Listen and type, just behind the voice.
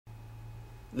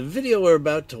The video we're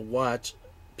about to watch,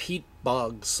 Peat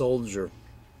Bog Soldier,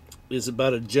 is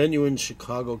about a genuine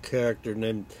Chicago character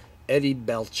named Eddie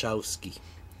Balchowsky.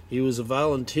 He was a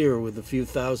volunteer with a few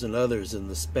thousand others in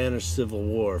the Spanish Civil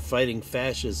War, fighting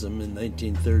fascism in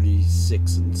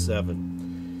 1936 and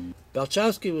 7.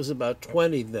 Balchowsky was about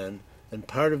 20 then, and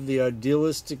part of the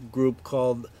idealistic group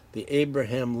called the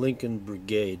Abraham Lincoln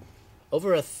Brigade.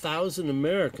 Over 1,000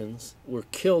 Americans were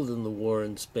killed in the war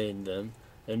in Spain then,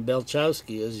 and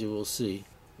Balchowsky, as you will see,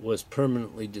 was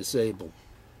permanently disabled.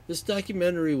 This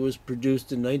documentary was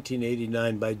produced in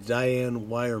 1989 by Diane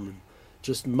Weyermann,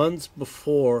 just months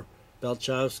before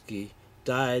Balchowsky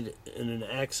died in an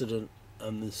accident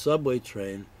on the subway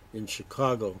train in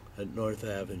Chicago at North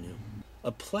Avenue.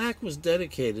 A plaque was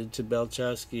dedicated to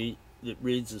Balchowsky that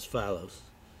reads as follows: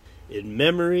 "In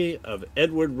memory of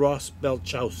Edward Ross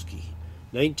Balchowsky,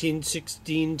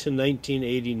 1916 to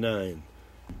 1989.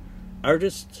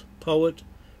 Artist, poet,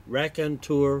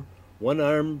 raconteur,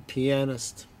 one-armed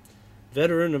pianist,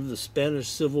 veteran of the Spanish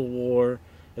Civil War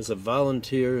as a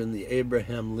volunteer in the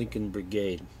Abraham Lincoln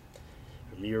Brigade.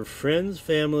 From your friends,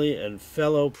 family, and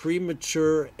fellow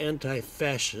premature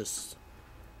anti-fascists,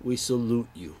 we salute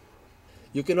you."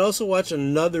 You can also watch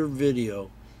another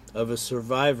video of a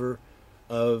survivor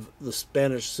of the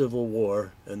Spanish Civil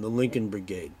War and the Lincoln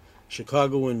Brigade,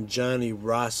 Chicagoan Johnny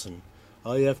Rossen.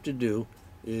 All you have to do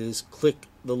is click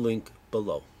the link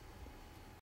below.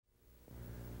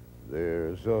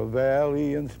 There's a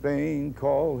valley in Spain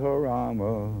called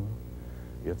Jarama.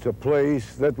 It's a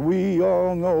place that we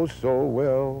all know so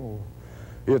well.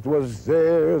 It was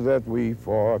there that we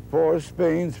fought for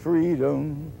Spain's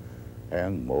freedom,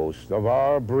 and most of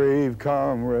our brave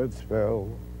comrades fell.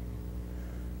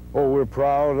 Oh, we're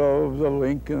proud of the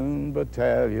Lincoln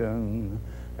Battalion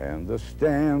and the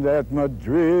stand at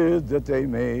Madrid that they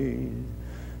made.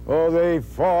 Oh, they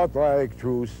fought like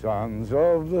true sons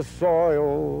of the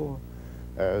soil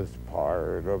as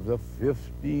part of the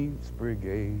 15th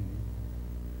Brigade.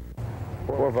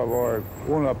 Por favor,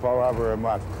 una palabra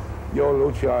más. Yo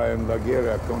lucha en la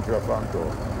guerra contra Franco.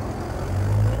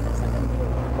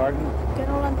 Pardon? Que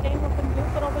no l'entenc, el que em diu,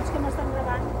 però veig que m'estan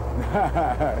gravant.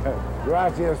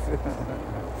 Gracias.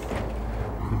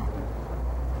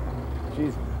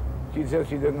 She said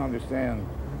she didn't understand.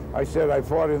 I said I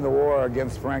fought in the war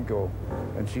against Franco,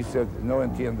 and she said, no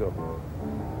entiendo.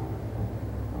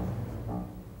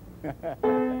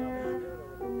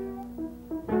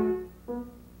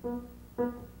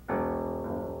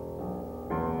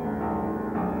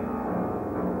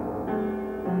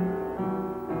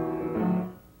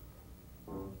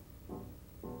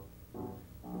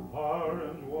 Far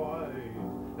and wide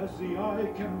as the eye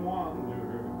can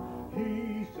wander,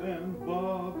 heath and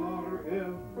bog are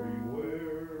everywhere.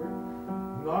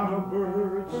 Not a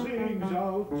bird sings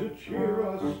out to cheer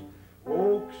us.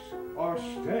 Oaks are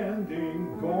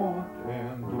standing gaunt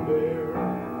and bare.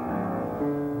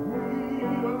 We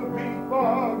are the Peat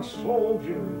Bog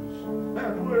Soldiers,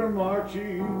 and we're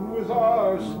marching with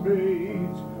our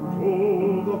spades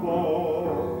to the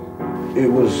bog.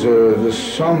 It was the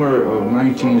summer of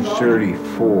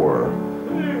 1934.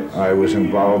 I was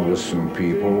involved with some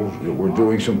people that were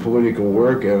doing some political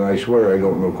work, and I swear I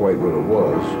don't know quite what it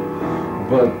was.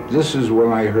 But this is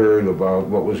when I heard about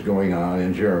what was going on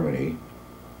in Germany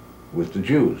with the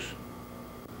Jews.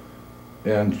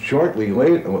 And shortly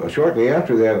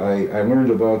after that, I learned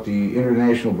about the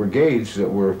international brigades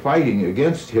that were fighting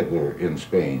against Hitler in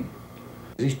Spain.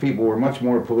 These people were much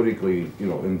more politically,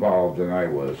 involved than I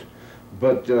was.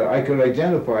 But I could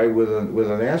identify with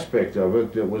an aspect of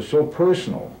it that was so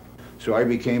personal. So I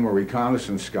became a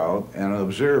reconnaissance scout and an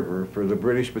observer for the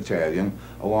British battalion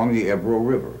along the Ebro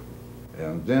River.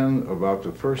 And then about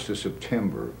the 1st of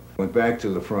September, went back to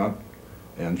the front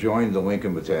and joined the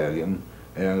Lincoln Battalion,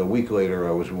 and a week later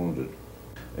I was wounded.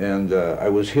 And I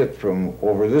was hit from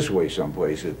over this way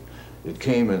someplace. It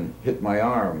came and hit my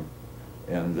arm,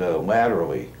 and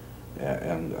laterally.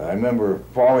 And I remember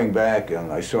falling back,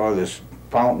 and I saw this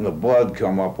fountain of blood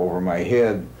come up over my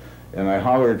head, and I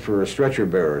hollered for a stretcher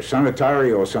bearer,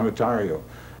 "Sanitario, sanitario."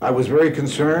 I was very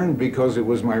concerned because it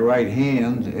was my right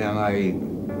hand, and I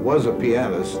was a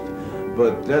pianist,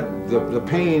 but the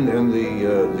pain and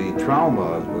the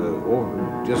trauma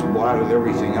just blotted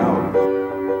everything out.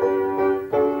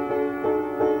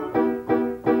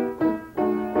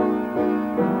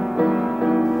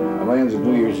 I landed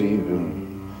New Year's Eve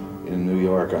in New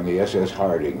York on the SS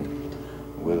Harding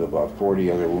with about 40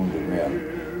 other wounded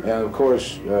men. And of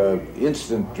course,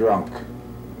 instant drunk,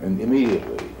 and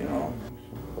immediately,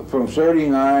 From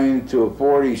 39 to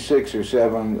 46 or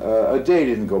 7, a day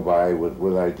didn't go by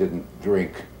where I didn't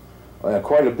drink,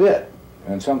 quite a bit.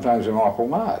 and sometimes an awful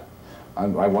lot. I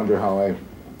wonder how I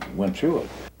went through it.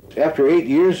 After 8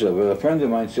 years of it, a friend of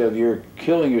mine said, "You're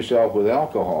killing yourself with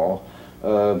alcohol.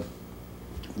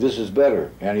 This is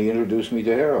better." And he introduced me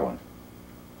to heroin.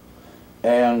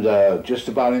 And just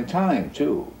about in time,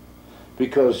 too.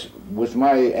 Because with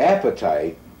my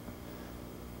appetites,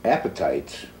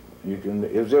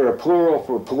 is there a plural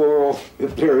for plural?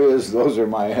 If there is, those are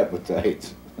my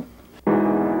appetites.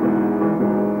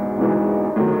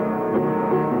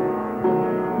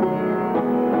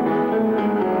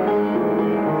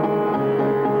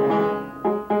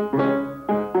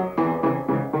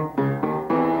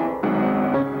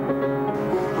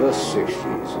 The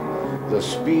 60s, the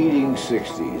speeding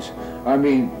 60s. I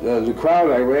mean, the crowd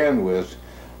I ran with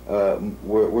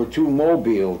were too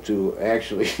mobile to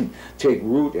actually take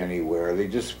root anywhere. They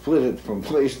just flitted from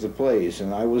place to place,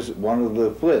 and I was one of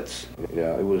the flits.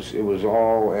 Yeah, it was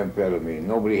all amphetamine.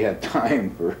 Nobody had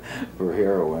time for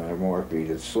heroin or morphine.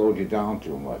 It slowed you down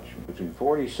too much. Between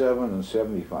 47 and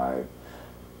 75,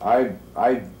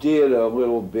 I did a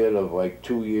little bit of like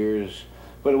 2 years,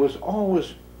 but it was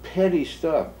always petty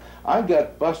stuff. I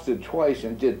got busted twice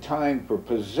and did time for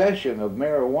possession of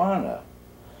marijuana.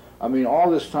 I mean,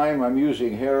 all this time I'm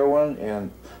using heroin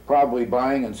and probably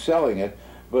buying and selling it,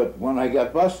 but when I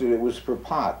got busted, it was for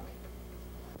pot.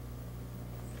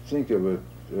 Think of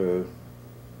it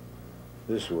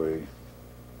this way.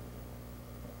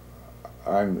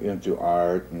 I'm into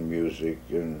art and music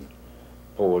and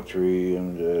poetry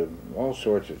and all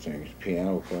sorts of things,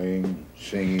 piano playing,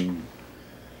 singing.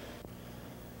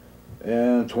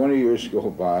 And 20 years go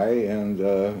by, and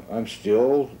I'm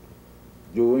still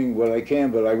doing what I can,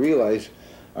 but I realize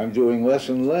I'm doing less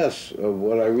and less of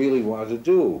what I really want to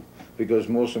do, because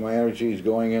most of my energy is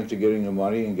going into getting the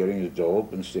money and getting the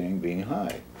dope and being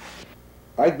high.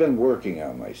 I've been working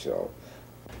on myself.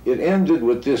 It ended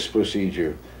with this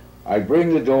procedure. I'd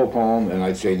bring the dope home, and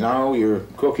I'd say, "Now you're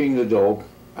cooking the dope."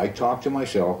 I talk to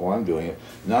myself while I'm doing it.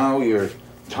 "Now you're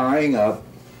tying up.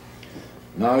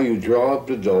 Now you draw up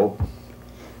the dope,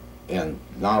 and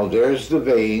now there's the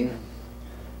vein,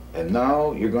 and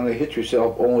now you're going to hit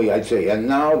yourself only," I'd say, "and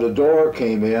now the door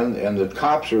came in, and the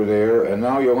cops are there, and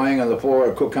now you're laying on the floor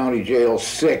at Cook County Jail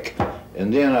sick,"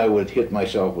 and then I would hit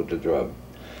myself with the drug.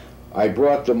 I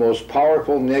brought the most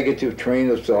powerful negative train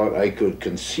of thought I could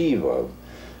conceive of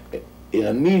in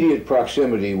immediate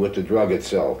proximity with the drug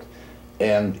itself,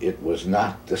 and it was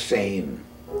not the same.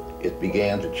 It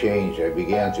began to change. I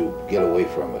began to get away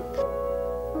from it.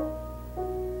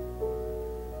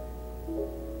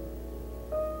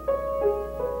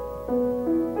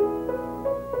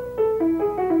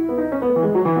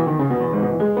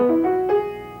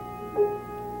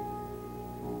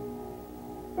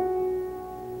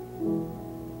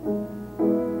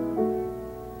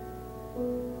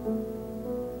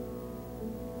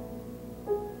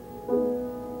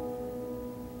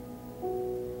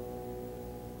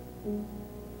 Mm-hmm.